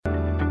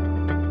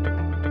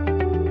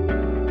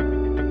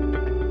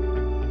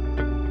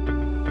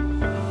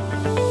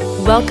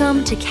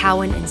Welcome to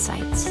Cowen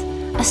Insights,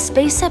 a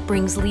space that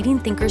brings leading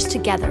thinkers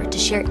together to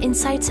share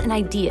insights and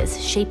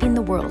ideas shaping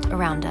the world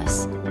around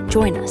us.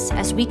 Join us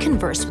as we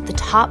converse with the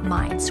top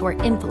minds who are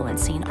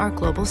influencing our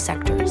global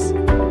sectors.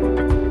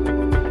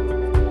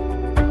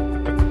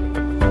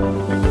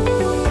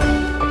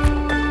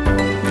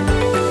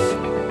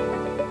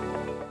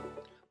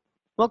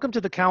 Welcome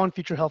to the Cowen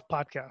Future Health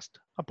Podcast,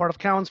 a part of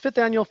Cowen's 5th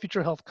Annual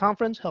Future Health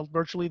Conference held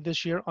virtually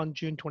this year on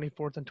June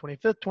 24th and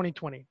 25th,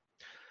 2020.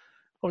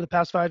 Over the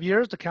past 5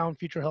 years, the Cowen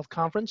Future Health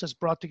Conference has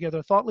brought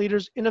together thought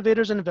leaders,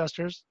 innovators, and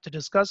investors to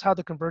discuss how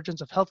the convergence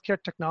of healthcare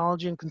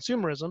technology and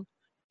consumerism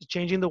is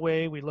changing the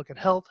way we look at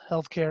health,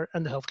 healthcare,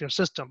 and the healthcare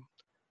system.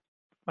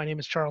 My name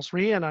is Charles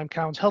Rhee, and I'm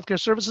Cowen's Healthcare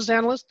Services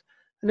Analyst.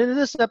 And in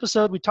this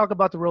episode, we talk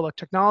about the role of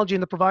technology in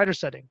the provider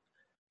setting.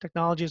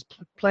 Technology is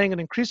playing an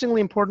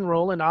increasingly important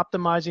role in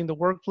optimizing the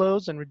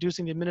workflows and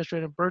reducing the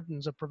administrative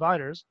burdens of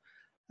providers.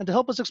 And to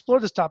help us explore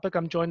this topic,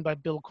 I'm joined by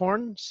Bill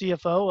Korn,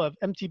 CFO of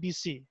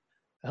MTBC,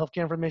 a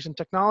healthcare information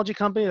technology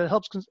company that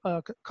helps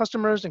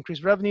customers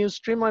increase revenues,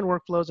 streamline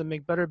workflows, and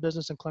make better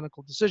business and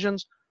clinical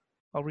decisions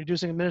while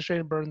reducing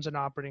administrative burdens and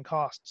operating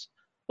costs.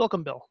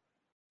 Welcome, Bill.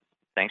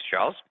 Thanks,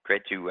 Charles.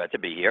 Great to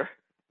be here.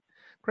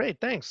 Great,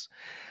 thanks.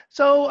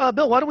 So,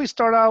 Bill, why don't we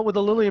start out with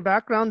a little of your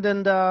background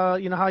and how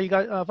you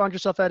found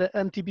yourself at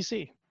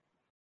MTBC?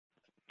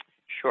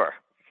 Sure.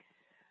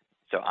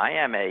 So I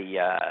am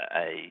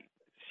a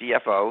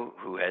CFO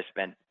who has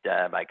spent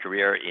my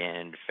career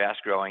in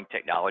fast-growing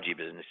technology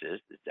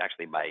businesses. It's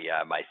actually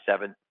my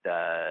 7th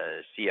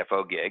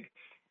CFO gig.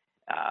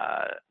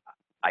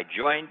 I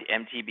joined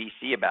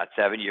MTBC about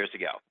 7 years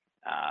ago.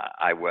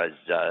 I was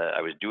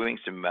doing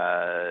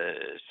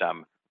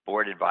some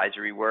board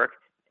advisory work,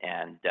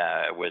 and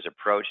was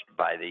approached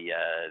by the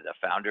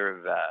founder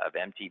of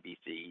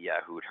MTBC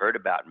who had heard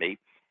about me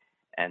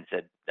and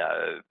said,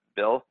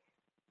 Bill,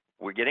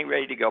 we're getting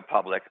ready to go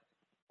public.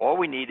 All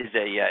we need is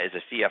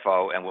a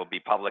CFO, and we'll be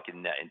public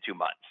in 2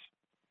 months.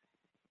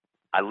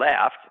 I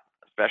laughed,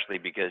 especially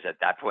because at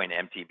that point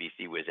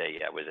MTBC was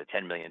a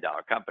 $10 million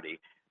company,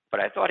 but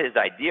I thought his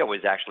idea was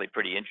actually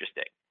pretty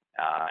interesting,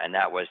 and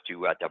that was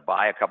to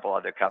buy a couple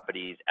other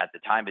companies at the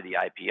time of the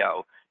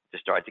IPO to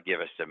start to give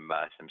us some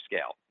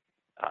scale.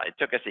 It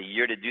took us a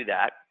year to do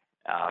that,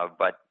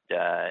 but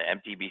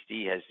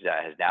MTBC has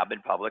now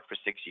been public for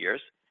 6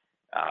 years.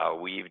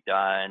 We've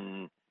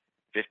done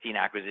 15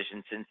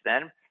 acquisitions since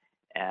then,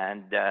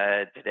 and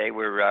today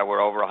we're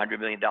over $100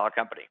 million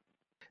company.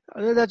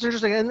 That's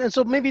interesting, and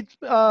so maybe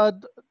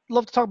love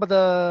to talk about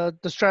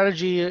the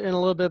strategy in a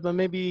little bit, but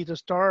maybe to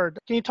start,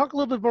 can you talk a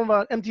little bit more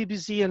about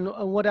MTBC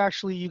and what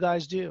actually you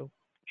guys do?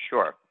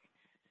 Sure.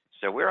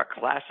 So we're a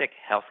classic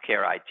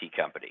healthcare IT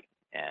company.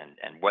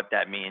 And what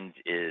that means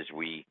is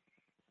we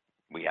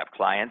have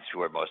clients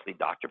who are mostly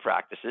doctor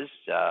practices,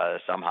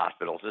 some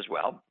hospitals as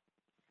well.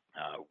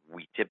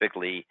 We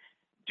typically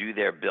do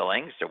their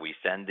billing, so we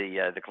send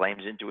the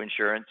claims into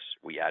insurance.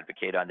 We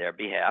advocate on their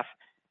behalf.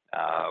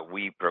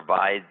 We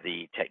provide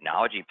the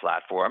technology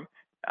platform,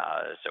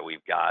 so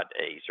we've got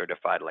a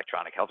certified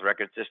electronic health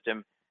record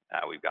system.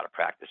 We've got a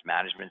practice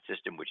management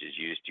system, which is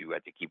used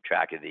to keep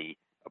track of the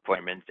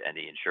appointments and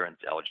the insurance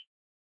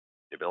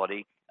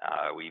eligibility.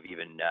 We've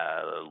even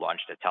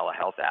launched a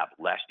telehealth app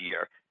last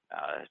year.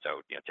 So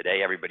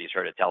today everybody's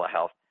heard of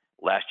telehealth.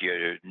 Last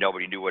year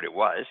nobody knew what it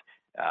was.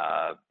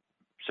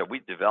 So we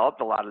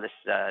developed a lot of this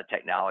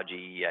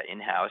technology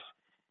in-house.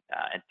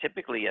 And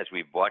typically, as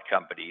we've bought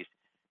companies,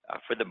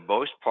 for the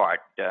most part,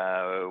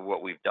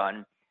 what we've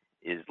done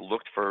is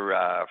looked for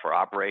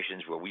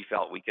operations where we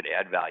felt we could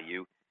add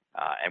value,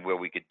 and where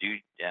we could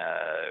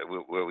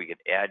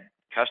add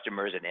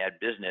customers and add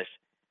business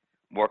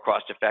more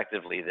cost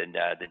effectively than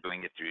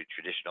doing it through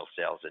traditional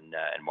sales and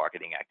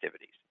marketing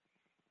activities.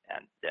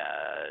 And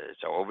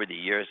so over the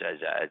years,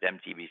 as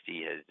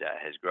MTBC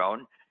has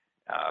grown,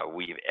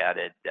 we've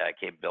added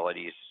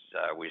capabilities.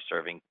 We're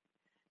serving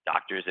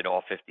doctors in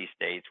all 50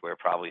 states. We're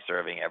probably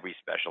serving every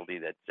specialty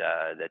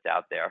that's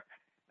out there.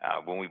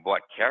 When we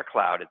bought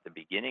CareCloud at the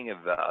beginning of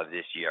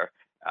this year,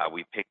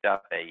 we picked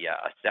up a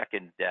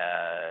second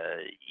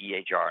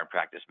EHR and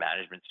practice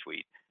management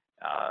suite.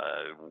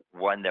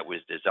 One that was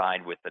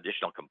designed with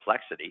additional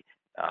complexity,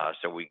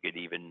 so we could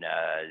even,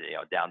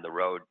 down the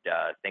road,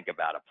 think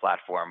about a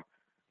platform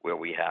where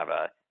we have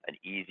an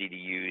easy to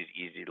use,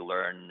 easy to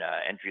learn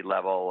entry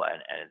level,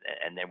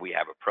 and then we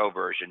have a pro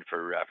version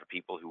for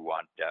people who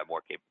want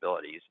more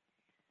capabilities.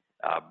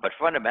 But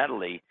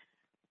fundamentally,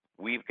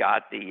 we've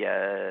got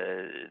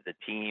the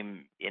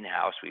team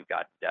in-house. We've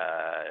got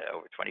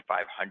over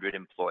 2,500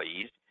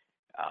 employees.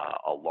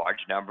 A large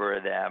number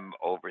of them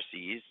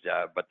overseas,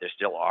 but there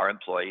still are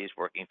employees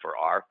working for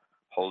our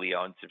wholly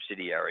owned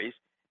subsidiaries,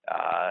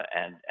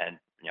 and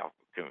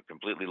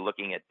completely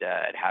looking at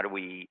how do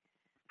we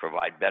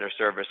provide better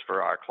service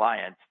for our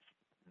clients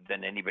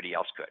than anybody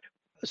else could.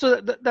 So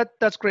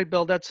that's great,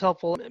 Bill. That's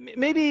helpful.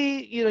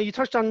 Maybe you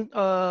touched on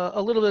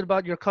a little bit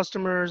about your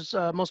customers,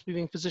 mostly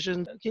being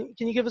physicians. Can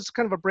you give us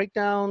kind of a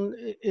breakdown?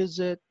 Is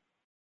it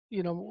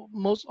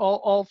most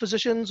all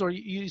physicians, or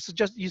you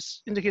suggest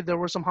indicated there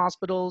were some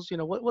hospitals.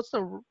 What's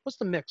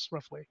the mix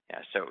roughly?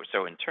 Yeah.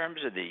 So in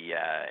terms of the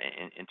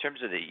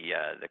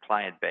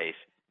client base,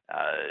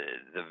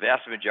 the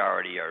vast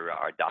majority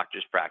are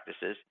doctors'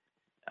 practices.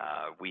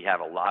 We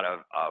have a lot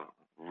of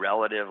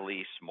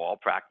relatively small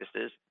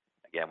practices.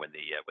 Again, when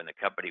the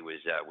company was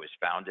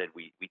founded,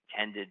 we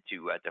tended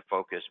to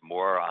focus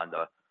more on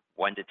the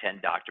 1 to 10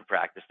 doctor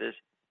practices,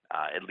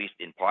 at least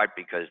in part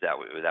because that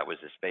was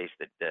a space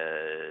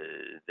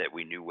that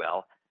we knew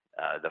well.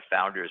 The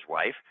founder's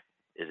wife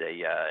is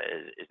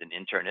an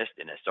internist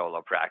in a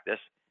solo practice,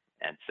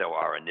 and so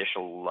our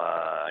initial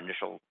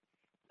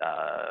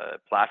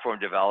platform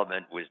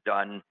development was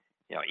done,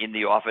 in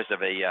the office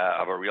of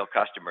a real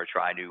customer,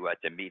 trying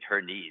to meet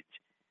her needs.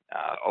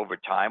 Over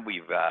time,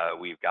 we've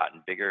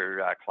gotten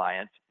bigger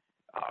clients.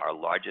 Our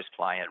largest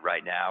client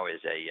right now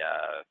is a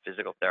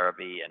physical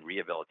therapy and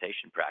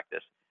rehabilitation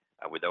practice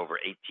with over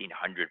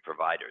 1,800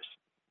 providers.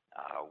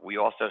 We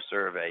also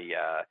serve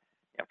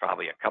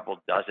probably a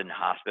couple dozen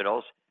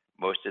hospitals.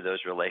 Most of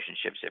those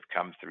relationships have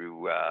come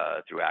through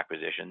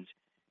acquisitions.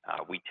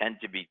 We tend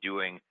to be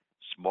doing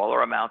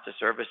smaller amounts of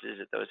services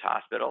at those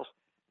hospitals.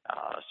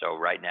 So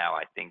right now,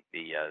 I think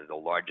the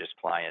largest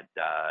client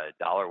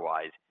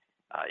dollar-wise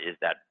is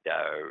that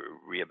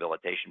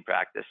rehabilitation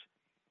practice.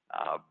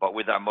 But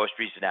with our most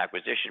recent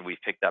acquisition, we've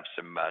picked up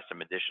some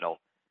additional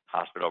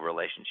hospital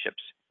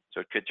relationships. So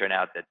it could turn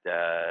out that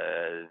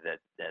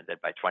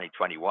by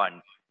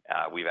 2021,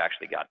 we've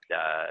actually got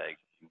a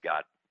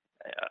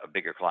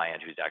bigger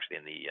client who's actually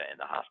in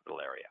the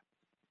hospital area.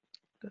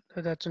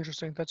 That's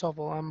interesting. That's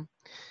helpful.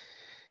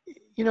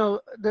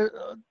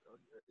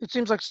 It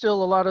seems like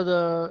still a lot of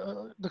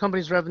the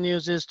company's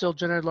revenues is still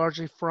generated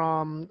largely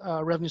from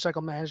revenue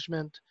cycle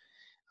management.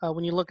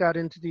 When you look out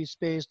into the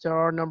space, there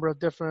are a number of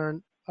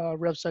different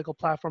rev cycle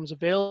platforms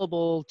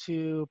available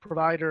to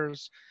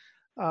providers.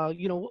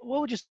 What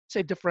would you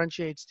say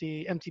differentiates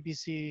the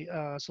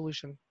MTBC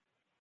solution?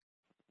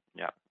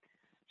 Yeah.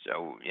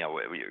 So,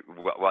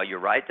 while you're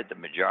right that the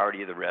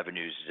majority of the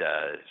revenues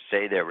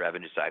say they're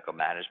revenue cycle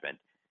management,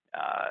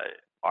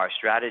 our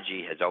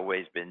strategy has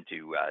always been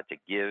to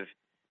give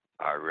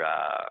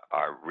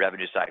our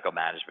revenue cycle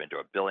management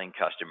or billing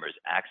customers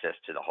access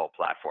to the whole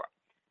platform.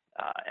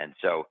 And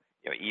so,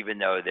 even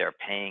though they're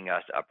paying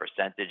us a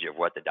percentage of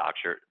what the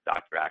doctor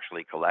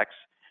actually collects,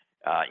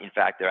 in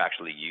fact, they're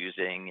actually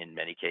using, in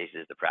many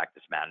cases, the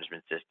practice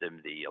management system,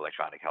 the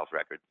electronic health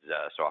records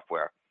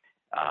software.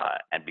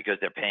 And because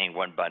they're paying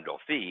one bundle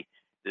fee,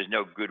 there's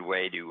no good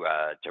way to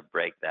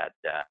break that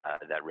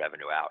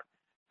revenue out.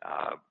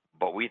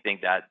 But we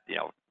think that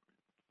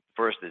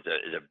first is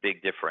a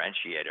big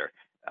differentiator,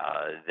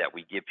 that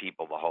we give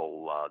people the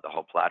whole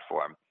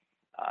platform.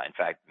 In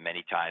fact,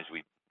 many times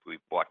we've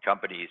bought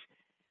companies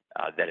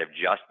that have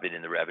just been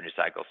in the revenue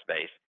cycle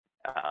space,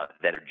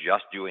 that are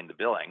just doing the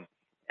billing,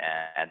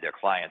 and their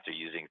clients are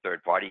using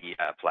third-party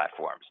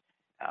platforms.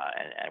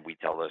 And we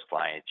tell those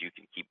clients, you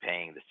can keep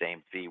paying the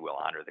same fee, we'll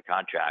honor the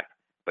contract,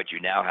 but you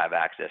now have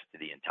access to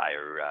the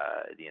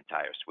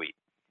entire suite.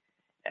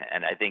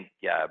 And I think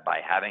by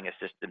having a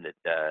system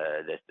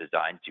that's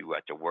designed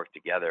to work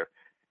together,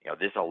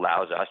 this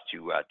allows us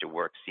to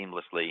work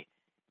seamlessly.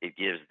 It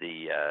gives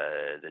the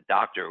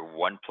doctor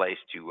one place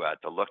to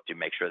look to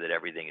make sure that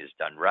everything is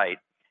done right,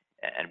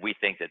 and we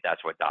think that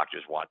that's what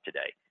doctors want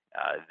today.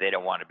 They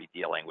don't want to be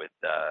dealing with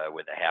a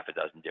half a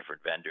dozen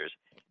different vendors,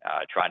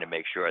 trying to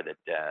make sure that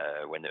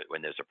when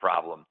there's a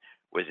problem,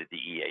 was it the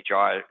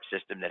EHR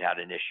system that had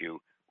an issue?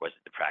 Was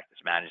it the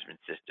practice management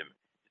system?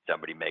 Did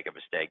somebody make a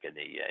mistake in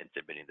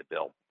submitting the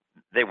bill?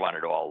 They want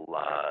it all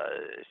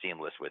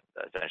seamless with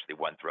essentially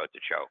one throat to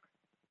choke.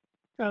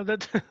 Well,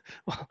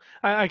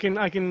 I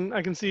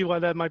can see why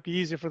that might be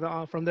easier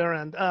from their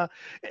end. Do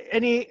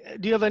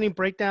you have any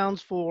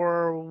breakdowns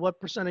for what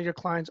percent of your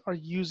clients are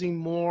using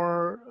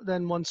more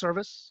than one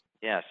service?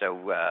 Yeah.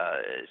 So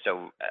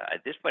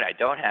at this point, I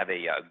don't have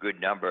a good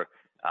number.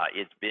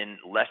 It's been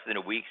less than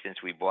a week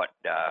since we bought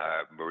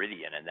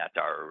Meridian, and that's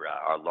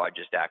our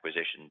largest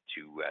acquisition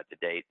to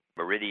date.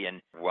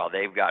 Meridian, while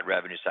they've got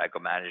revenue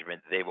cycle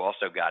management, they've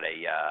also got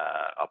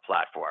a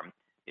platform.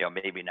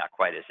 Maybe not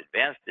quite as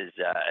advanced as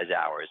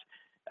ours,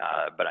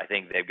 but I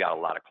think they've got a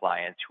lot of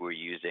clients who are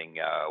using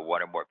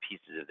one or more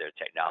pieces of their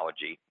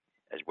technology,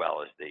 as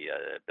well as the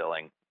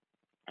billing.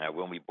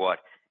 When we bought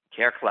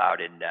CareCloud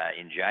in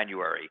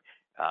January,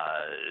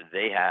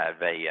 they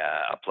have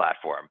a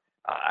platform,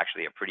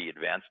 actually a pretty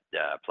advanced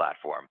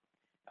platform,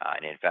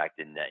 and in fact,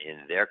 in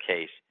their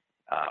case,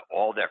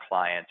 all their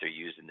clients are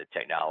using the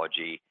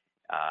technology,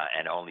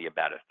 and only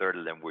about a third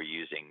of them were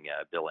using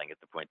billing at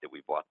the point that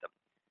we bought them.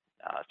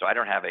 So I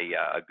don't have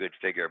a good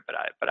figure, but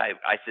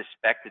I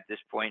suspect at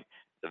this point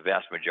the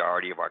vast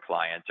majority of our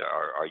clients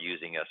are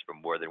using us for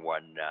more than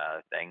one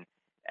thing.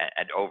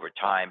 And over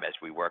time, as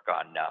we work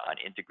on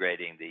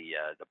integrating the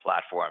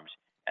platforms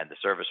and the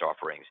service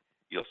offerings,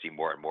 you'll see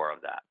more and more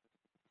of that.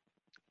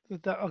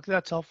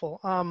 That's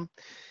helpful.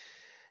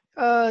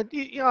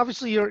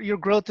 Obviously, your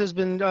growth has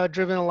been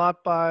driven a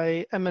lot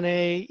by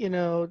M&A.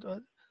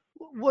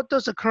 what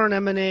does the current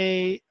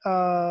M&A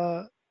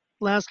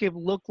landscape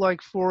look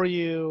like for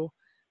you?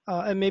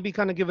 And maybe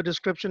kind of give a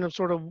description of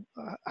sort of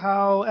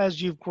how,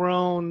 as you've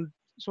grown,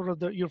 sort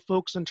of your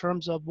focus in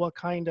terms of what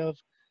kind of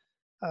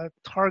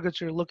targets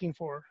you're looking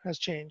for has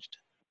changed.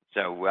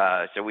 So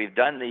we've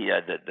done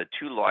the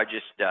two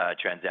largest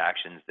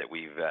transactions that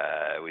we've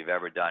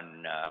ever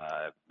done.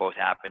 Both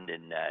happened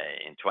in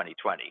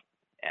 2020,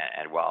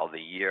 and while the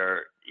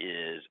year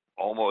is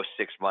almost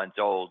 6 months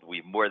old,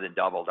 we've more than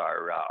doubled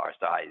our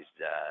size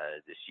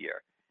this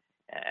year.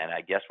 And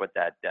I guess what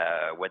that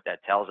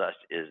tells us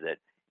is that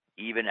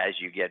even as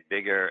you get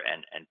bigger,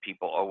 and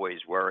people always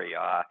worry,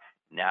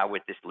 now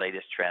with this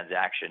latest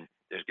transaction,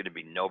 there's going to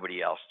be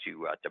nobody else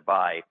to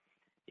buy.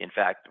 In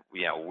fact,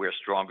 we're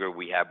stronger.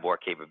 We have more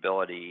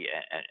capability,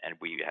 and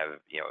we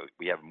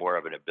have more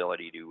of an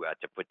ability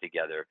to put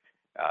together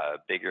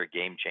bigger,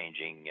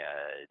 game-changing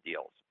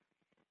deals.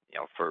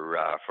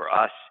 For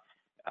us,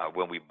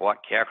 when we bought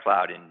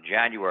CareCloud in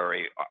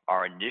January,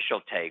 our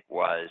initial take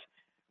was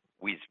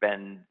we'd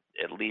spend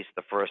at least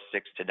the first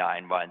 6 to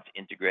 9 months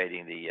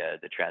integrating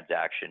the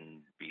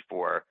transaction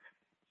before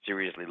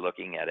seriously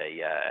looking at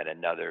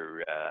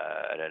another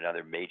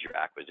major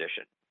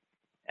acquisition.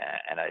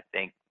 And I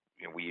think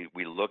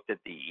we looked at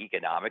the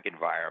economic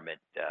environment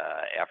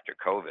after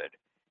COVID,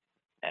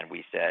 and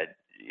we said,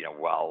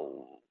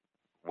 while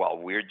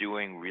we're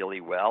doing really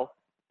well,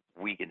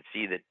 we can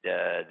see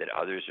that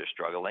others are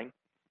struggling.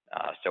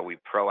 So we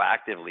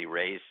proactively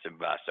raised some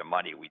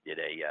money. We did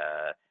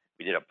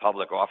a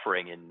public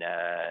offering in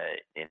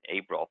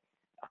April.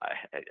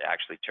 It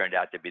actually turned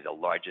out to be the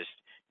largest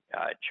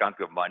chunk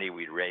of money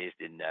we'd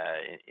raised in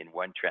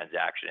one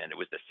transaction, and it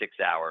was a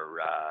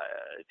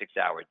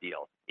 6-hour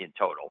deal in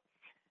total.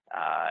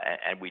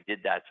 And we did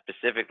that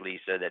specifically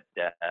so that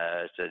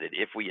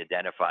if we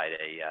identified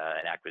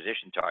an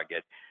acquisition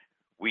target,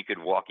 we could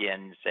walk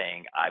in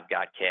saying, "I've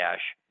got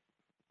cash.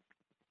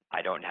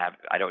 I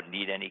don't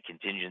need any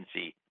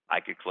contingency. I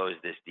could close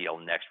this deal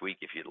next week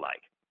if you'd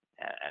like."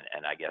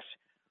 And I guess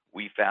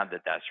we found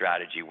that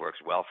strategy works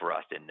well for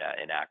us in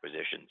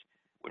acquisitions.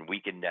 When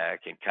we can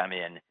come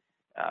in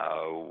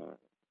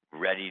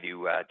ready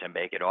to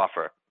make an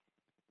offer,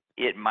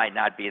 it might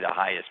not be the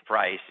highest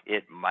price.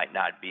 It might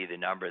not be the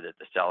number that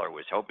the seller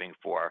was hoping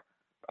for.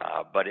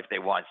 But if they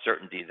want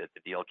certainty that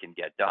the deal can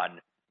get done,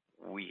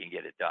 we can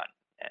get it done.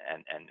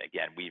 And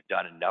again, we've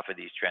done enough of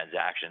these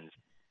transactions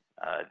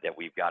that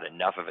we've got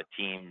enough of a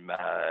team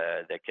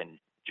that can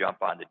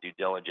jump on the due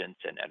diligence.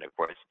 And of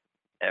course,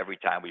 every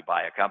time we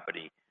buy a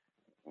company,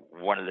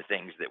 one of the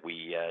things that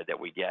we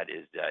get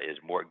is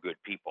more good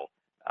people.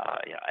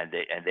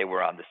 And they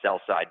were on the sell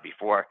side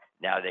before.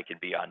 Now they can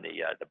be on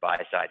the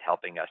buy side,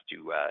 helping us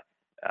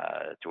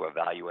to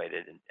evaluate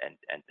it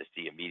and to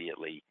see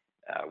immediately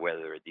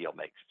whether a deal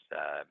makes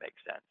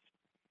sense.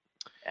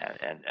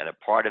 And a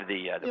part of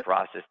the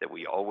process that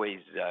we always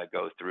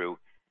go through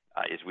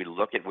is we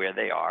look at where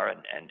they are,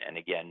 and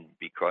again,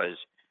 because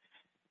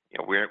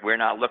we're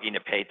not looking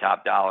to pay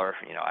top dollar.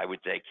 I would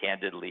say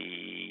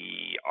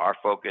candidly, our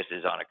focus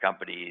is on a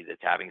company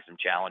that's having some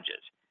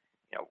challenges.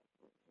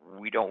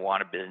 We don't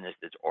want a business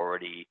that's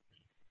already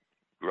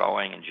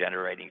growing and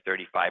generating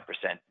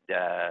 35%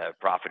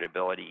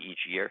 profitability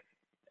each year.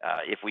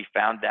 If we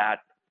found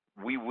that,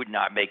 we would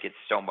not make it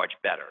so much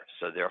better.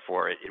 So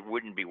therefore, it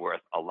wouldn't be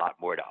worth a lot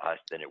more to us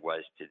than it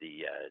was to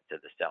the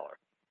seller.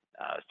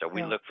 So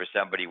we look for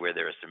somebody where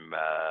there are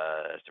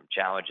some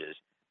challenges,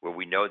 where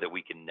we know that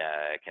we can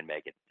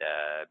make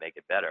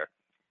it better.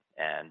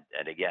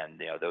 And again,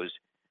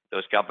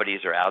 those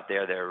companies are out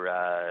there.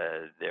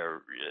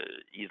 They're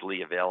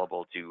easily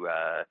available to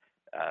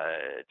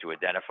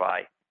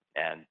identify,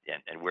 and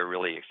we're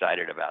really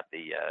excited about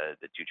the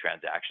 2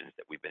 transactions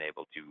that we've been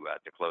able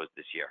to close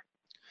this year.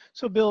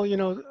 So Bill,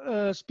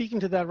 speaking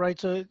to that, right?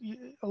 So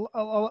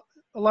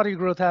a lot of your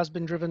growth has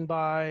been driven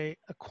by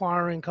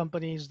acquiring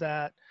companies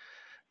that,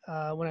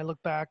 when I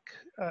look back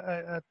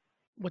at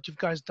what you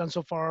guys done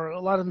so far, a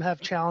lot of them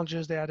have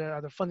challenges. They had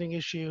either funding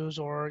issues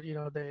or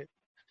the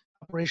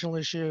operational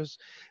issues.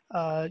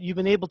 You've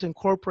been able to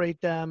incorporate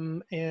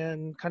them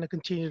and kind of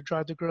continue to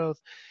drive the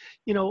growth.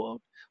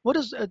 What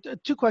is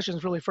 2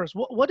 questions really? First,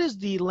 what is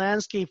the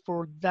landscape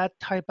for that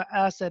type of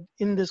asset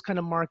in this kind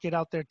of market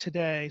out there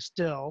today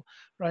still,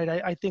 right?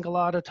 I think a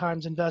lot of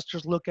times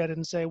investors look at it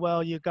and say,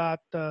 well, you got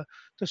the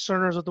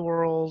Cerners of the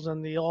world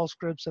and the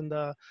Allscripts and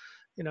the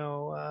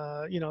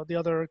the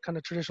other kind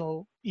of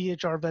traditional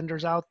EHR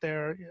vendors out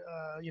there,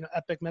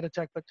 Epic,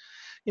 Meditech. But,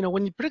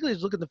 when you particularly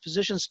look at the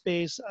physician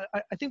space,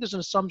 I think there's an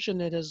assumption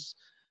it has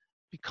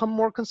become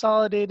more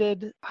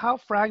consolidated. How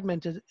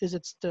fragmented is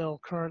it still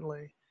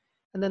currently?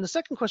 And then the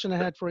second question I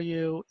had for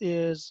you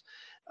is,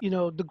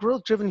 the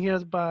growth driven here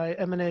by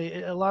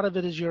M&A, a lot of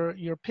it is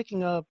you're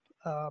picking up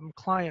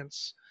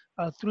clients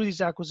through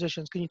these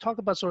acquisitions. Can you talk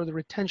about sort of the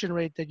retention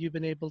rate that you've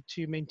been able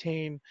to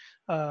maintain,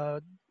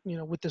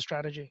 with this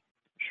strategy?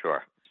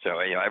 Sure. So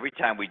every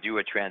time we do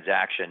a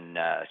transaction,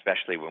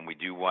 especially when we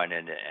do one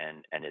and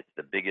it's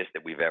the biggest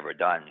that we've ever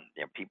done,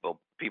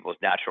 people's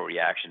natural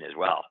reaction is,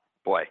 well,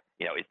 boy,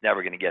 it's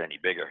never going to get any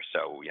bigger.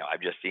 So,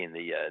 I've just seen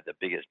the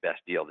biggest,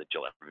 best deal that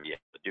you'll ever be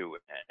able to do,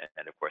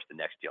 and of course, the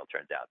next deal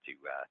turns out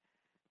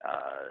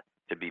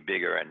to be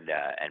bigger and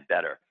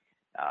better.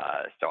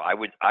 So I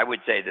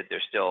would say that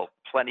there's still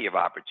plenty of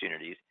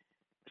opportunities,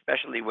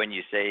 especially when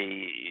you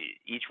say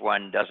each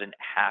one doesn't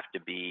have to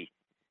be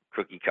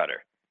cookie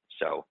cutter.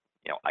 So,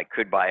 I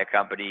could buy a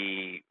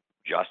company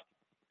just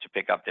to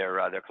pick up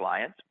their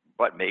clients,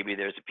 but maybe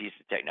there's a piece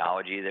of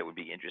technology that would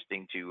be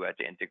interesting to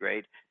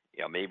integrate.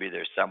 Maybe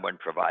there's someone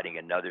providing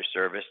another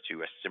service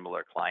to a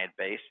similar client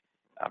base,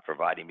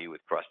 providing me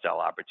with cross-sell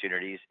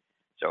opportunities.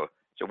 So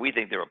we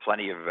think there are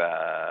plenty of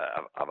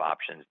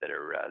options that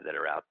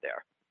are out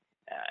there.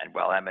 And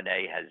while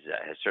M&A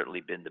has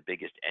certainly been the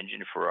biggest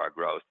engine for our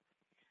growth,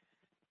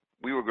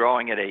 we were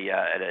growing at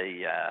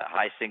a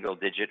high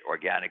single-digit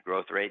organic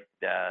growth rate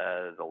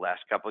the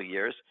last couple of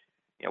years,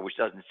 which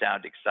doesn't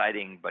sound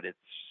exciting, but it's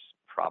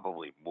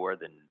probably more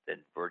than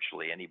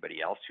virtually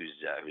anybody else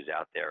who's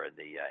out there in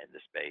the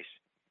space.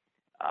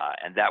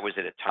 And that was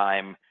at a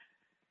time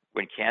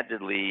when,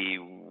 candidly,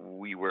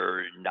 we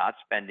were not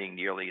spending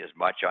nearly as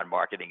much on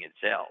marketing and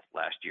sales.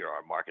 Last year,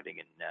 our marketing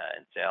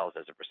and sales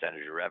as a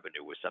percentage of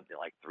revenue was something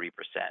like 3%,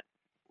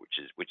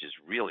 which is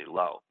really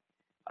low.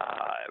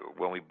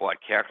 When we bought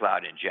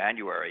CareCloud in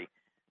January,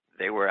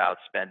 they were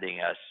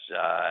outspending us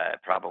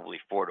probably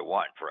 4 to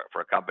 1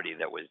 for a company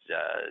that was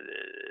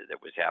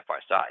half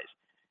our size,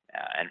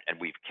 and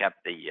we've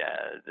kept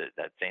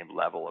that same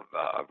level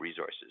of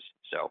resources.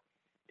 So,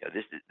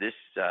 this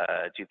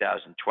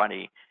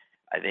 2020,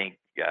 I think,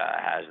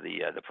 has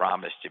the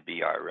promise to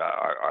be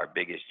our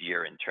biggest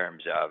year in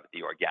terms of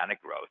the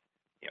organic growth.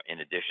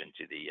 In addition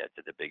to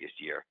the biggest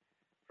year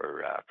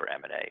for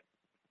M&A.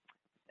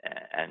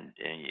 And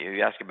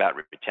you ask about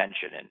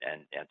retention,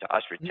 and to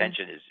us,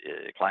 retention is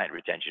client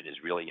retention is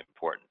really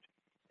important,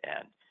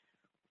 and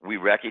we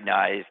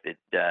recognize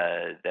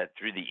that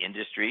through the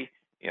industry,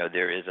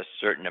 there is a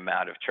certain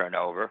amount of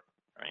turnover.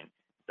 I mean,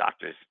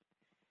 doctors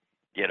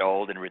get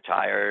old and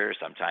retire.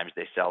 Sometimes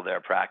they sell their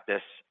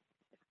practice.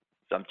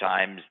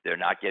 Sometimes they're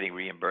not getting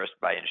reimbursed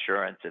by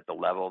insurance at the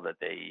level that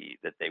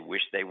they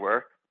wish they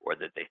were, or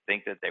that they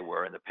think that they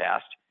were in the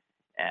past.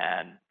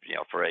 And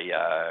for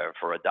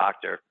a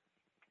doctor,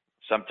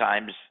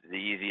 sometimes the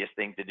easiest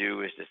thing to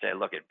do is to say,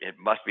 look, it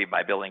must be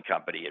my billing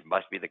company. It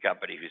must be the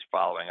company who's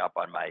following up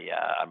on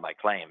my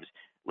claims.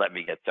 Let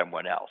me get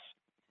someone else.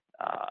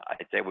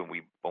 I'd say when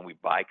we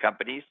buy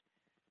companies,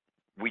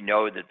 we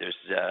know that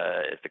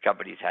if the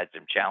company's had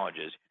some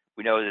challenges,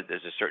 we know that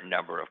there's a certain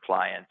number of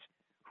clients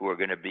who are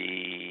going to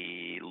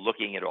be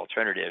looking at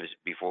alternatives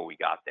before we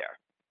got there.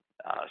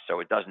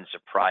 So it doesn't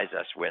surprise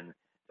us when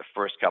the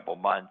first couple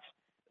months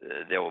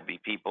there will be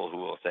people who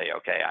will say,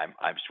 okay,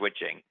 I'm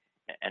switching.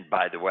 And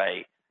by the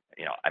way,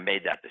 I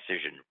made that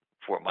decision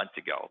 4 months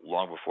ago,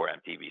 long before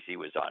MTBC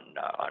was on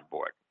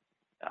board.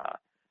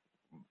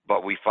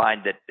 But we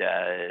find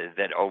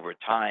that over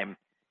time,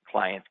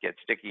 clients get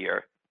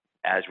stickier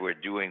as we're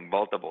doing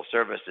multiple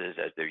services.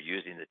 As they're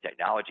using the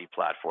technology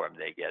platform,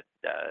 they get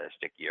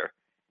stickier.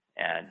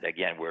 And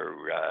again,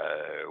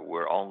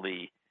 we're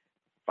only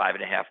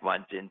 5.5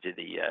 months into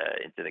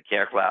the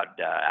CareCloud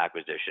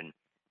acquisition,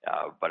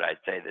 but I'd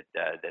say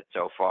that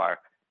so far,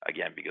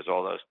 again, because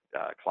all those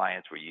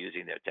clients were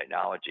using their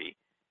technology,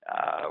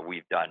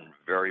 we've done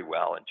very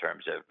well in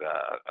terms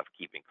of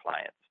keeping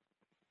clients.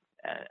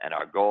 And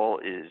our goal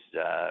is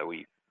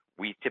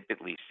we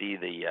typically see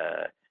the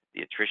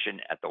attrition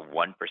at the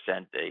 1%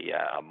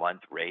 a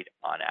month rate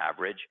on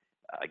average.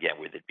 Again,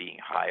 with it being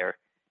higher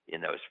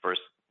in those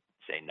first,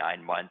 say,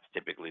 9 months,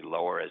 typically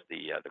lower as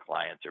the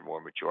clients are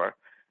more mature.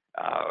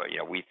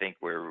 We think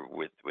we're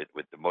with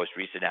the most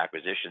recent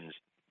acquisitions,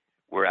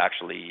 we're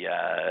actually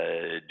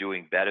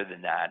doing better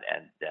than that.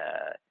 And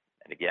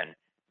again,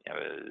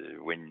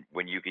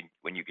 when you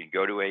can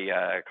go to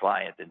a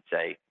client and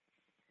say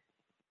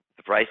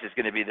the price is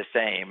going to be the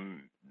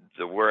same,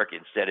 the work,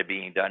 instead of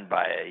being done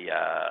by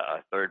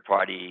a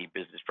third-party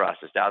business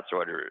process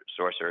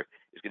outsourcer,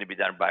 is going to be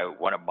done by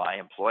one of my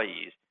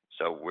employees.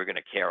 So we're going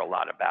to care a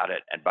lot about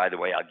it. And by the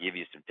way, I'll give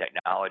you some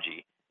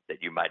technology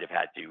that you might have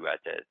had to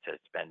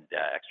spend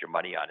extra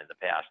money on in the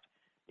past.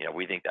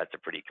 We think that's a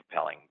pretty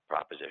compelling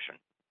proposition.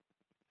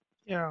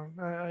 Yeah,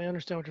 I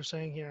understand what you're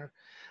saying here.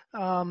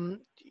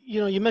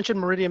 You mentioned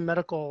Meridian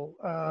Medical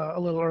a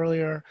little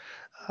earlier.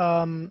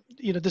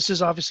 This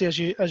is obviously,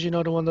 as you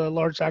know, one of the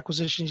large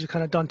acquisitions you've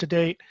kind of done to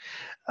date.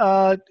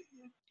 Can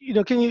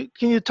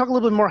you talk a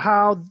little bit more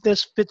how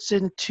this fits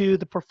into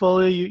the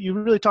portfolio? You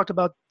really talked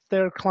about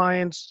their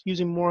clients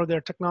using more of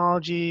their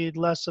technology,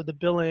 less of the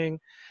billing.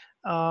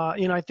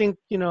 I think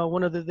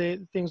one of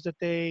the things that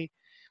they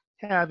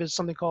have is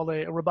something called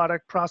a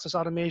robotic process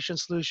automation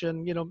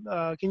solution.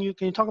 Can you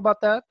talk about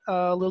that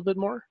a little bit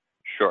more?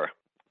 Sure.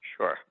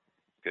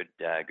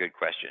 Good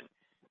question.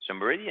 So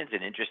Meridian's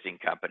an interesting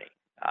company.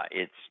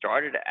 It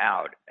started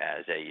out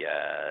as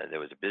there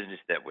was a business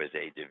that was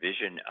a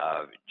division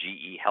of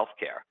GE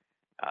Healthcare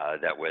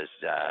that was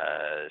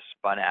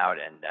spun out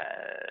and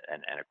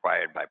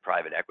acquired by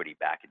private equity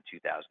back in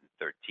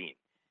 2013.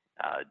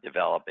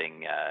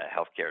 developing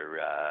healthcare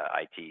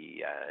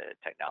IT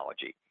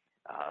technology.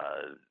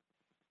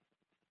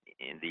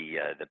 In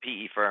the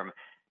PE firm,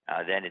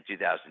 then in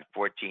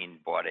 2014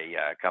 bought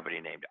a company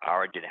named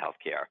Origin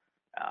Healthcare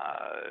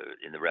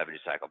in the revenue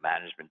cycle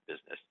management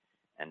business,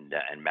 and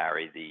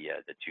married the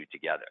two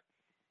together.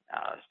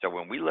 So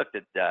when we looked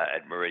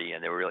at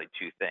Meridian, there were really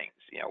two things.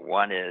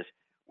 One is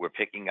we're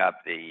picking up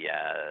the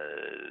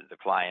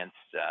clients,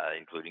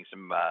 including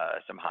some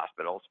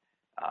hospitals,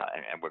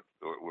 and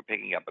we're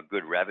picking up a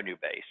good revenue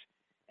base,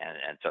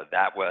 and so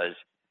that was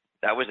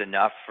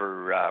enough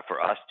for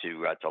us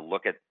to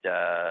look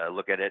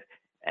at it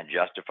and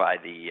justify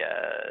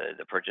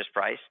the purchase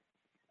price.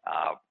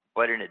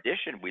 But in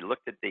addition, we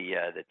looked at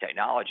the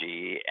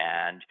technology,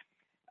 and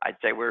I'd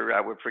say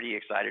we're pretty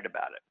excited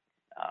about it.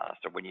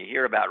 So when you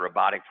hear about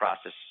robotic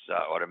process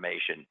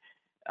automation,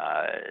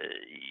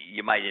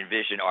 you might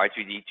envision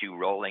R2D2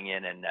 rolling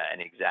in and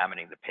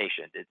examining the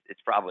patient.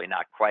 It's probably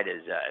not quite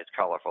as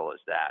colorful as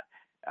that.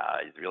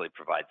 It really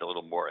provides a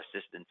little more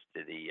assistance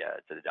to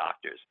the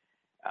doctors.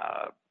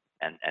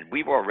 And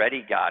we've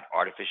already got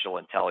artificial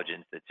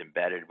intelligence that's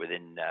embedded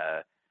within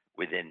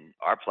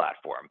our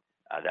platform.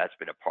 That's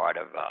been a part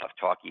of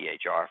Talk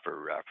EHR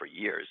for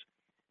years.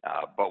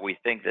 But we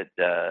think that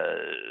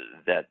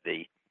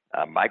the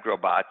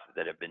microbots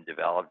that have been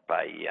developed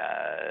by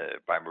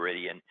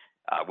Meridian,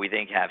 we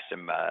think have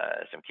some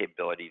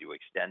capability to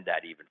extend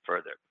that even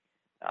further.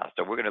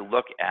 So we're going to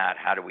look at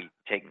how do we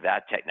take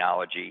that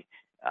technology,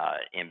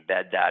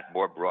 embed that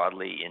more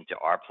broadly into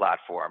our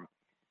platform.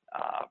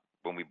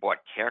 When we bought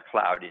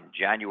CareCloud in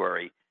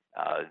January,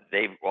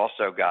 they've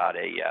also got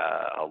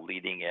a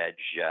leading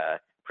edge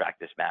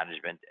practice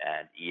management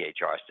and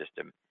EHR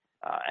system,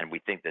 and we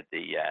think that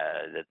the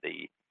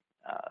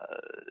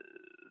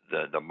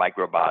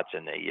microbots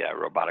and the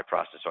robotic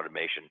process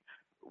automation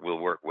will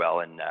work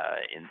well in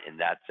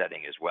that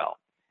setting as well.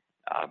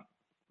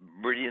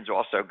 Meridian's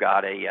also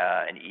got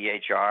an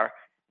EHR.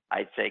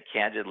 I'd say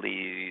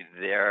candidly,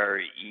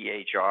 their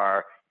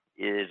EHR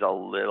is a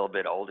little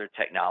bit older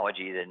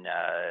technology than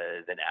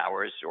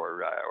ours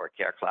or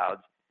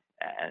CareCloud's,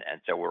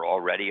 and so we're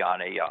already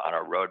on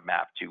a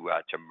roadmap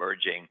to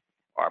merging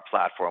our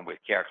platform with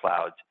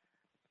CareCloud's.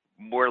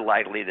 More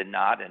likely than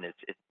not, and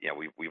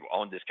we've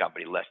owned this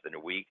company less than a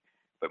week,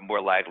 but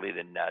more likely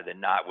than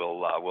not,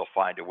 we'll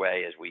find a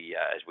way as we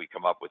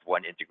come up with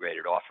one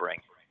integrated offering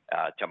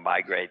to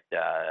migrate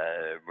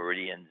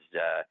Meridian's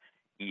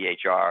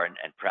EHR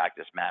and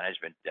practice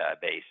management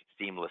base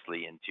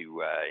seamlessly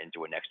into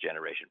a next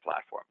generation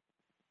platform.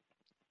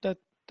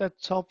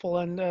 That's helpful.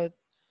 And do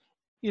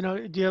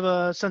you have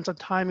a sense of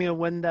timing of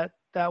when that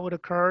would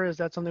occur? Is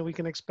that something we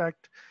can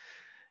expect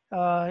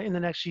in the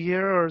next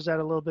year, or is that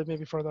a little bit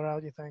maybe further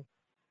out, you think?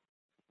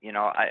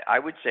 I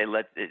would say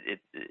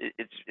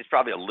it's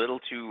probably a little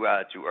too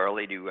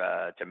early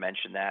to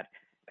mention that.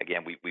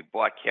 Again, we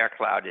bought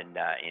CareCloud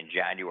in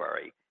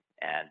January,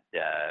 and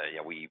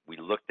we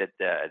looked at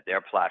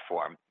their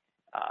platform,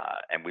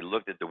 and we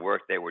looked at the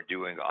work they were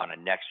doing on a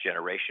next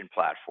generation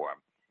platform,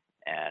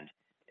 and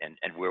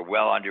we're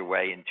well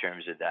underway in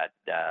terms of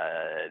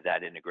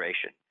that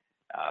integration.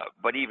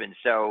 But even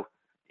so,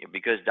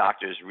 because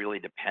doctors really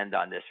depend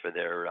on this for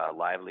their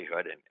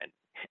livelihood, and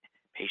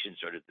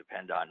patients sort of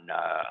depend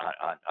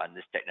on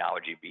this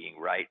technology being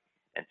right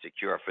and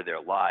secure for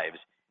their lives,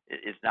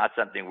 it's not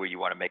something where you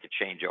want to make a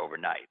change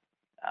overnight.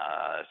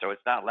 So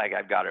it's not like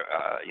I've got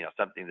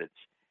something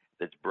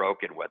that's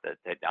broken, what the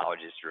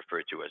technologists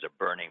refer to as a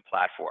burning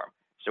platform.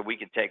 So we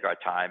can take our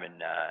time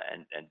and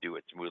do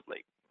it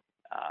smoothly.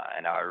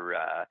 And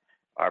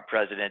our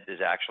president is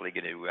actually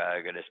going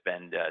to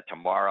spend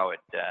tomorrow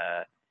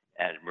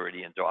at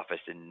Meridian's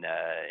office in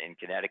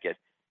Connecticut,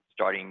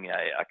 starting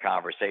a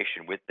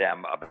conversation with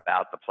them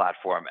about the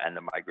platform and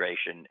the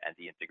migration and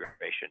the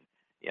integration.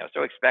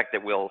 So expect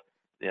that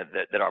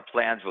that our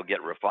plans will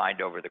get refined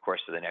over the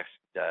course of the next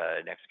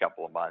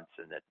couple of months,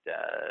 and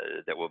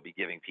that we'll be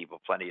giving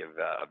people plenty of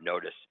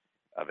notice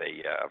of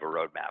a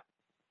roadmap.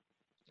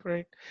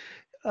 Great.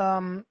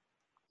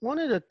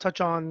 Wanted to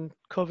touch on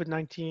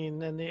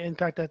COVID-19 and the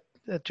impact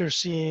that you're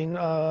seeing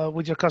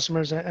with your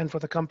customers and for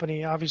the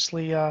company.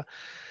 Obviously,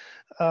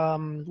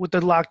 with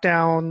the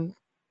lockdown,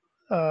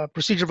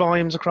 procedure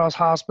volumes across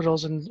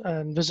hospitals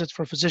and visits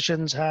for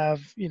physicians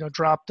have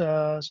dropped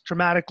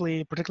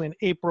dramatically, particularly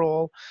in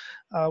April.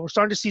 We're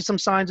starting to see some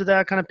signs of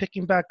that kind of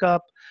picking back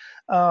up.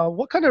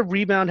 What kind of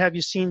rebound have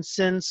you seen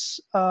since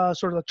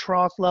sort of the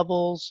trough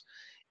levels?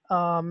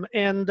 And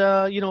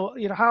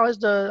how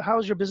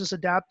has your business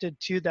adapted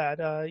to that?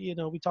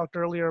 We talked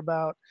earlier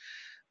about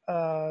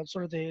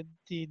sort of the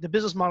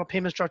business model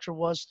payment structure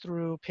was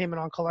through payment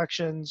on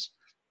collections,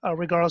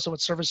 regardless of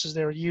what services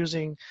they're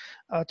using.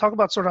 Talk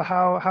about sort of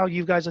how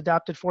you guys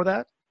adapted for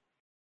that.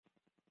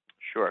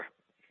 Sure.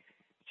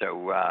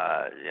 So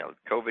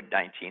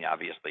COVID-19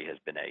 obviously has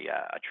been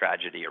a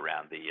tragedy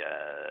around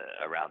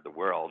the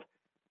world.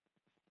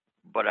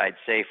 But I'd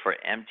say for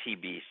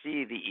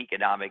MTBC, the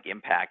economic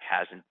impact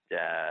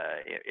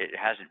it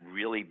hasn't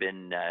really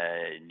been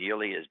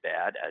nearly as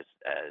bad as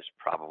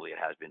probably it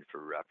has been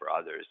for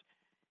others.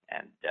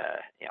 And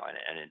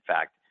and in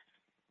fact,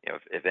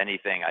 if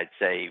anything, I'd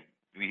say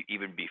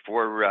even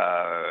before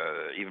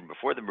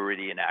the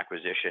Meridian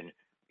acquisition,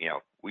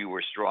 we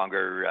were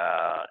stronger.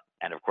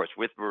 And of course,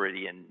 with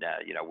Meridian,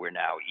 we're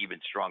now even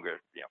stronger,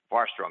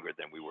 far stronger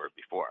than we were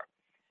before.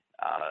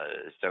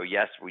 So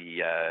yes,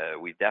 we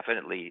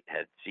definitely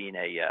had seen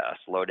a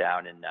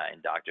slowdown in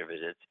doctor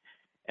visits,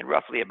 and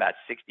roughly about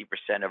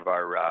 60% of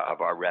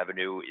our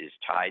revenue is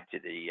tied to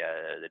the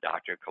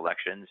doctor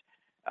collections.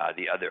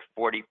 The other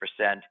 40%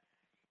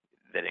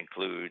 that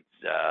includes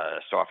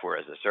software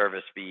as a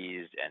service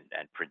fees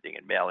and printing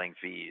and mailing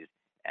fees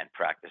and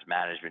practice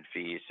management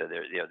fees. So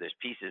there's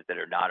pieces that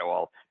are not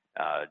all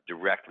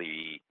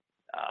directly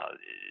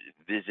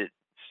visit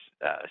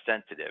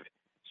sensitive.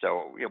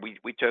 So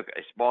we took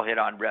a small hit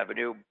on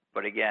revenue,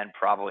 but again,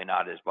 probably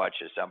not as much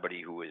as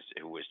somebody who was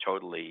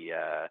totally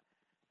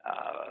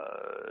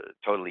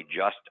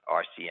just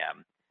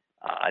RCM.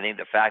 I think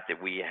the fact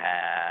that we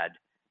had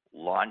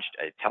launched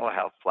a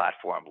telehealth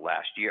platform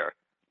last year,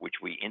 which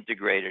we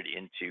integrated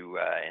into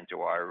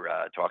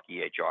our Talk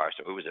EHR,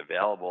 so it was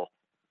available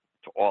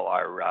to all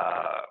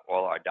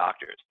our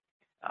doctors,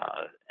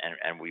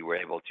 and we were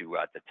able to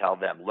tell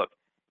them, look,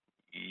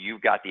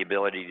 you've got the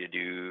ability to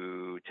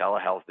do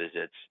telehealth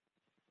visits.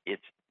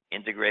 It's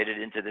integrated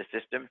into the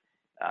system.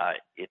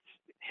 It's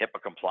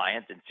HIPAA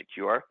compliant and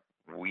secure.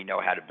 We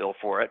know how to bill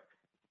for it.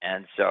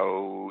 And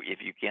so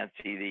if you can't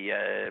see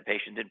the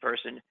patient in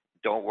person,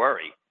 don't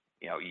worry.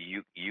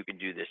 You can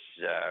do this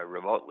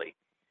remotely.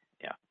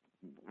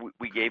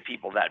 We gave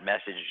people that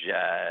message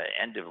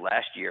end of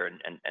last year,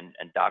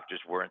 and doctors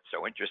weren't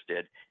so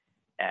interested.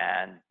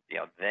 And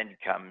then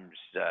comes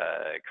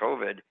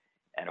COVID,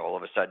 and all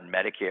of a sudden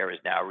Medicare is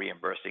now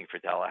reimbursing for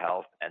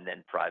telehealth, and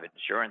then private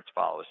insurance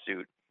follows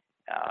suit.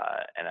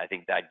 And I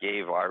think that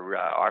gave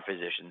our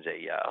physicians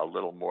a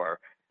little more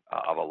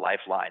of a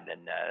lifeline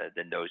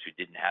than those who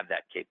didn't have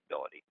that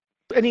capability.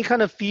 Any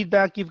kind of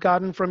feedback you've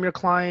gotten from your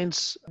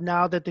clients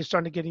now that they're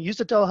starting to get used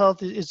to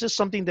telehealth? Is this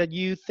something that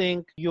you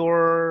think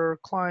your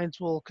clients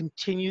will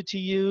continue to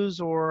use,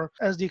 or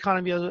as the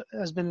economy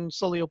has been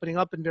slowly opening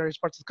up in various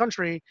parts of the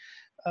country,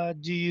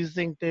 do you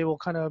think they will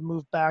kind of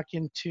move back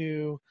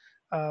into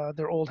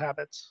their old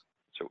habits?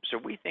 So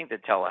we think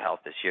that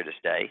telehealth is here to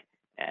stay.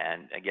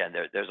 And again,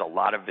 there's a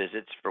lot of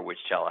visits for which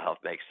telehealth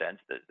makes sense.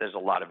 There's a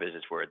lot of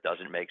visits where it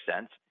doesn't make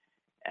sense.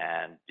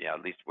 And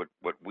at least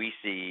what we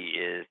see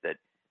is that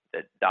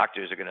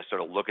doctors are going to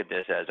sort of look at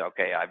this as,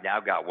 okay, I've now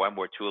got one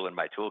more tool in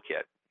my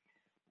toolkit.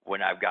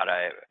 When I've got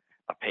a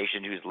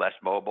patient who's less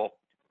mobile,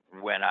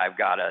 when I've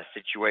got a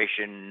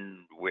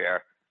situation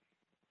where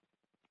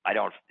I'm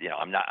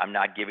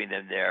not giving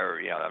them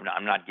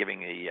I'm not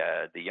giving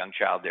the young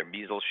child their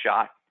measles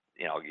shot.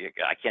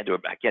 I can't do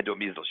a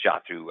measles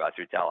shot through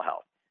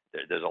telehealth.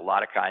 There's a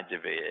lot of kinds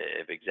of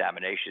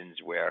examinations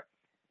where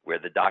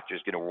the doctor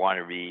is going to want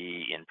to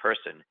be in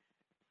person.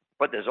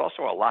 But there's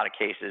also a lot of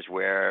cases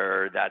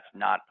where that's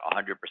not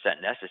 100%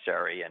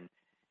 necessary, and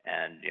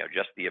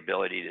just the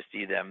ability to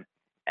see them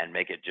and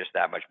make it just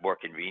that much more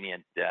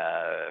convenient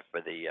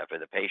for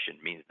the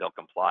patient means they'll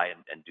comply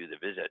and do the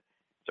visit.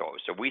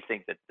 So we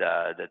think that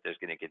there's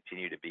going to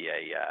continue to be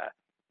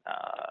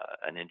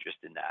an interest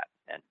in that,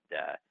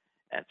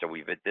 and so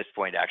we've at this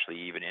point actually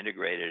even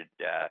integrated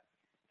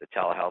the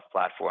telehealth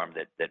platform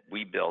that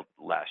we built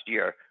last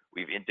year.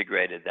 We've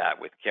integrated that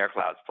with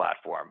CareCloud's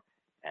platform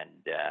and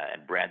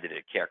branded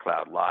it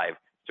CareCloud Live.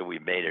 So we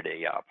made it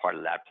a part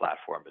of that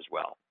platform as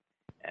well.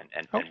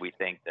 And we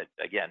think that,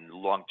 again,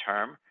 long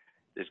term,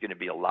 there's going to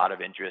be a lot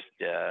of interest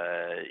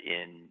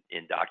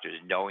in doctors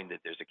knowing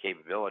that there's a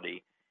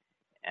capability.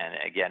 And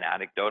again,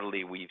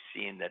 anecdotally, we've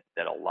seen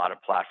that a lot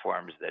of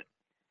platforms that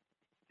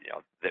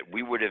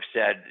we would have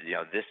said,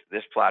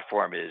 this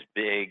platform is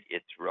big,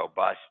 it's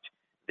robust,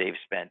 they've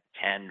spent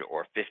 10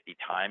 or 50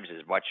 times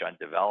as much on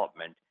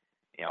development.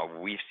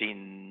 We've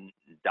seen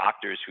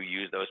doctors who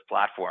use those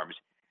platforms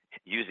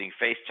using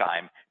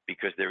FaceTime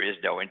because there is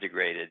no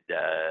integrated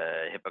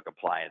HIPAA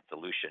compliant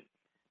solution.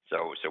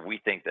 So we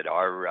think that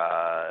our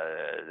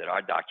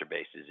doctor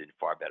base is in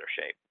far better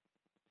shape.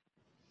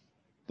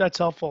 That's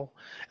helpful.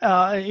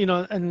 You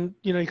kind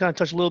of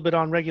touched a little bit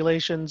on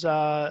regulations.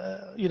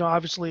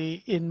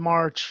 Obviously in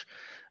March,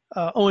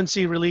 ONC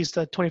released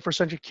the 21st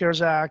Century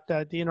Cures Act,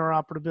 the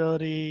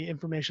interoperability,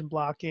 information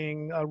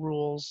blocking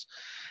rules,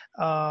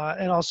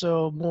 and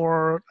also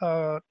more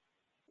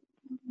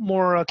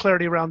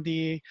clarity around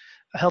the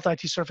health IT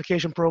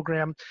certification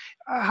program.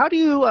 How do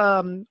you,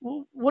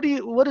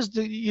 what is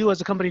you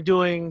as a company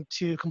doing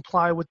to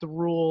comply with the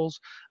rules?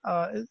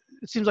 It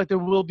seems like there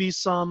will be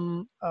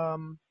some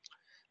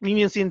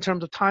leniency in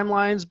terms of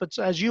timelines, but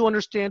as you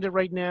understand it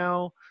right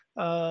now,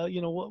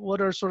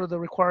 what are sort of the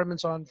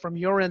requirements from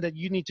your end that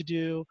you need to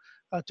do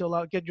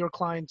to get your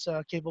clients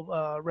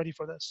ready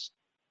for this?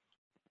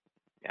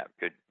 Yeah,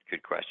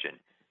 good question.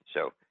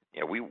 So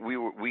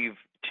we've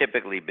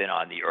typically been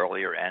on the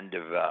earlier end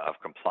of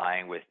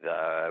complying with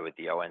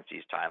the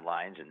ONC's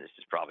timelines, and this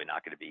is probably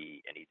not going to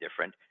be any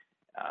different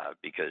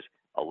because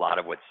a lot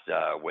of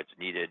what's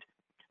needed,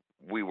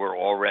 we were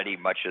already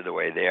much of the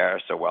way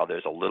there. So while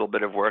there's a little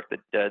bit of work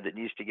that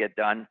needs to get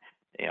done,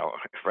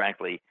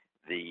 frankly,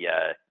 the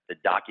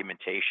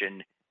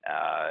documentation,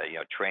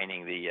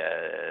 training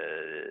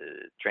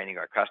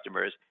our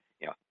customers,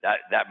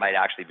 that might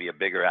actually be a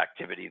bigger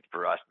activity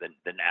for us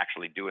than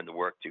actually doing the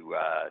work to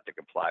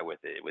comply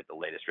with the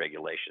latest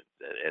regulations.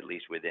 At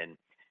least within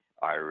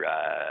our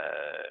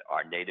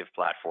native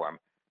platform,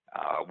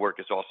 work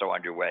is also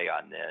underway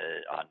on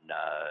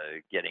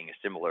getting a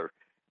similar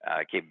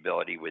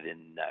capability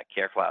within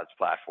CareCloud's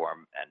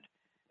platform,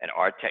 and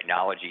our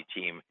technology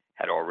team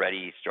had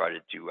already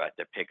started to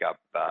pick up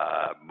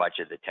much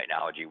of the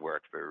technology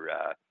work for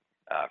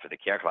the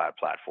CareCloud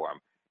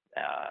platform.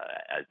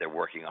 As they're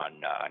working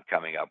on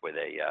coming up with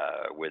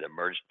a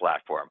merged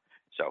platform.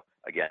 So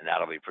again,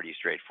 that'll be pretty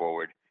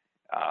straightforward.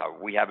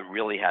 We haven't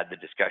really had the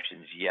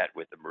discussions yet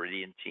with the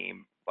Meridian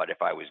team, but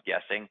if I was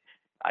guessing,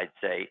 I'd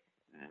say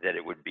that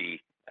it would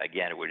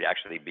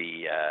actually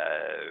be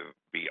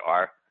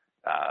our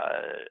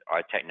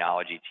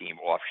technology team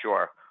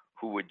offshore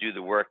who would do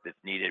the work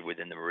that's needed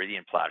within the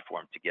Meridian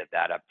platform to get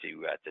that up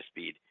to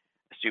speed.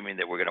 Assuming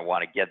that we're going to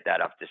want to get that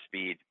up to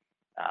speed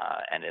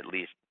and at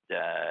least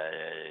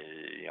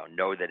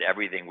know that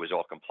everything was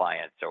all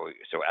compliant. So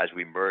as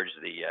we merge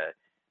the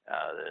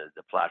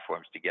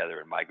platforms together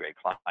and migrate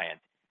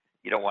clients,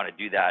 you don't want to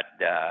do that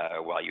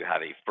while you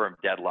have a firm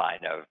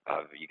deadline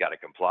of you got to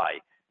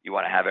comply. You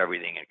want to have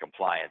everything in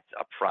compliance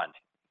up front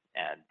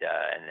and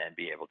then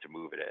be able to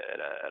move it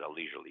at a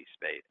leisurely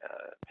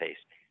pace.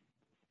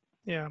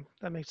 Yeah,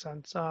 that makes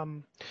sense.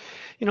 In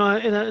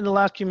the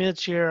last few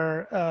minutes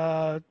here,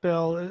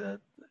 Bill,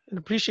 and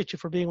appreciate you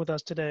for being with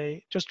us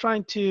today. Just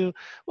trying to,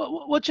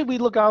 what should we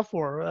look out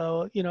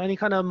for? Any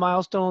kind of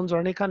milestones or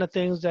any kind of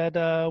things that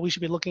we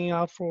should be looking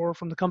out for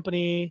from the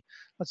company,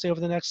 let's say over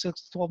the next 6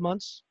 to 12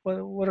 months?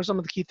 What are some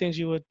of the key things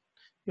you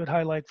would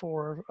highlight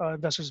for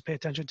investors to pay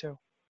attention to?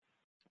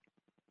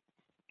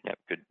 Yeah,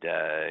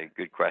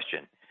 good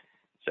question.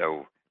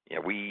 So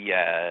we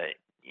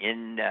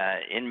in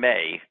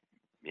May,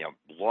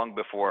 long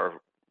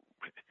before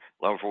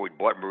we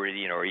bought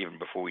Meridian, or even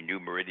before we knew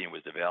Meridian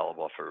was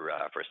available for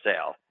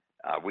sale,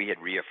 we had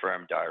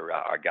reaffirmed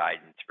our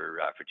guidance for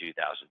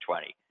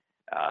 2020,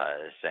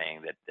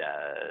 saying that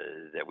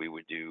we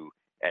would do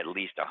at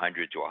least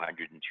 100 to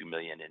 102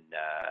 million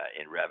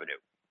in revenue.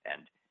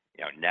 And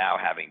now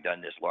having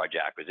done this large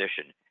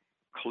acquisition,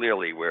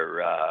 clearly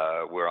we're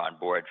on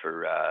board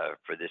for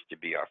this to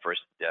be our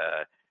first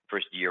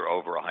year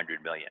over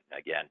 100 million.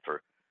 Again,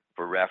 for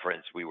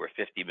reference, we were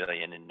 50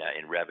 million in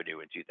revenue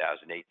in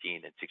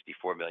 2018 and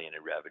 64 million in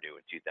revenue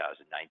in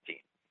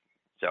 2019.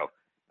 So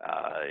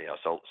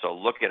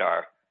look at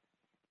our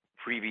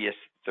previous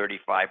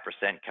 35%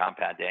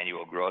 compound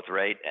annual growth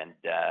rate and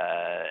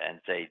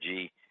say,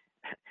 gee,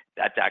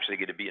 that's actually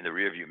going to be in the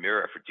rearview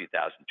mirror for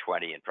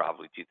 2020 and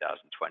probably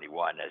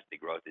 2021, as the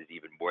growth is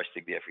even more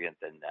significant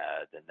than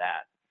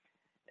that.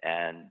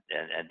 And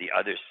the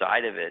other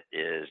side of it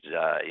is,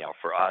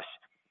 for us,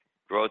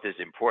 growth is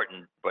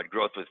important, but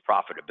growth with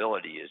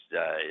profitability is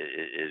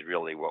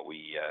really what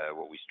we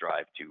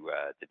strive to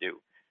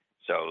do.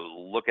 So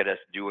look at us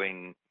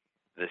doing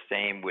the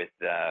same with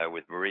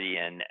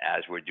Meridian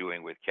as we're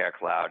doing with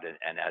CareCloud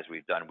and as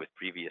we've done with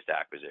previous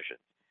acquisitions.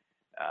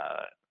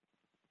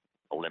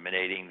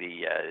 Eliminating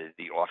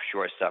the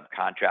offshore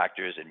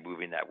subcontractors and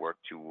moving that work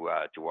to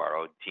our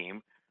own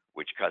team,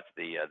 which cuts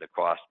the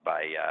cost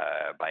by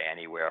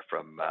anywhere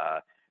from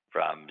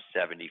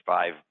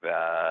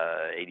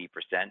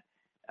 75-80%.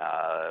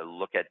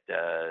 Look at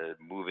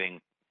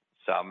moving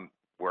some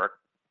work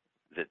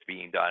that's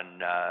being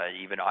done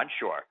even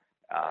onshore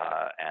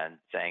and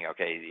saying,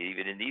 okay,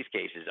 even in these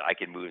cases, I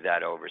can move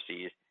that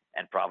overseas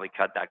and probably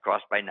cut that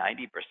cost by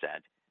 90%.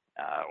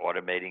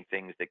 Automating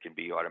things that can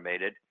be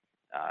automated,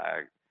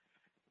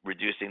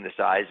 reducing the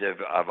size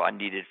of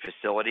unneeded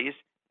facilities,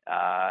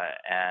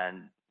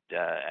 and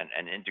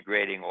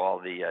integrating all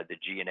the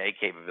G&A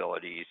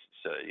capabilities,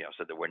 so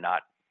that we're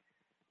not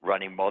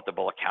running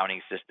multiple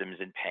accounting systems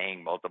and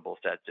paying multiple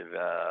sets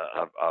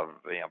of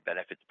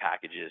benefits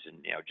packages,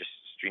 and just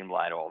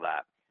streamline all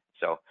that.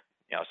 So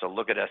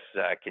look at us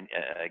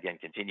again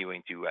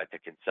continuing to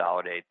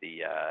consolidate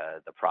the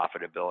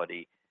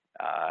profitability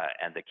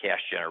and the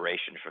cash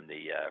generation from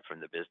the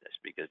business,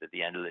 because at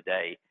the end of the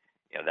day,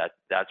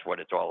 that's what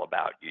it's all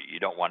about. You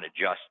don't want to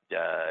just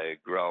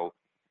grow,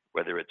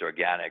 whether it's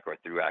organic or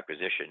through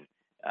acquisition.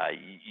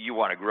 You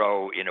want to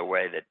grow in a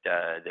way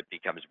that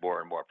becomes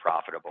more and more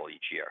profitable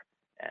each year,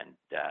 and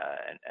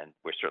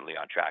we're certainly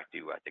on track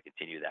to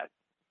continue that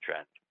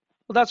trend.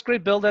 Well, that's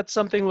great, Bill. That's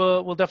something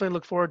we'll definitely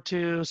look forward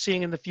to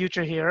seeing in the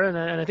future here, and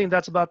I think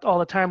that's about all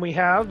the time we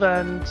have.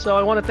 And so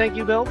I want to thank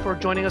you, Bill, for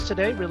joining us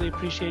today. Really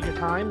appreciate your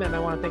time, and I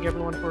want to thank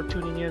everyone for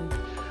tuning in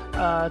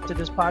to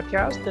this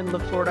podcast, and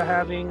look forward to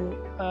having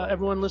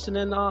everyone listen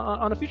in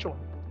on a future one.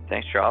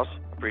 Thanks, Charles.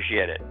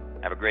 Appreciate it.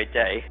 Have a great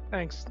day.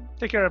 Thanks.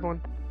 Take care,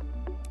 everyone.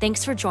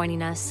 Thanks for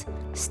joining us.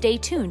 Stay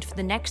tuned for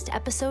the next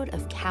episode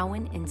of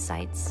Cowen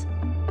Insights.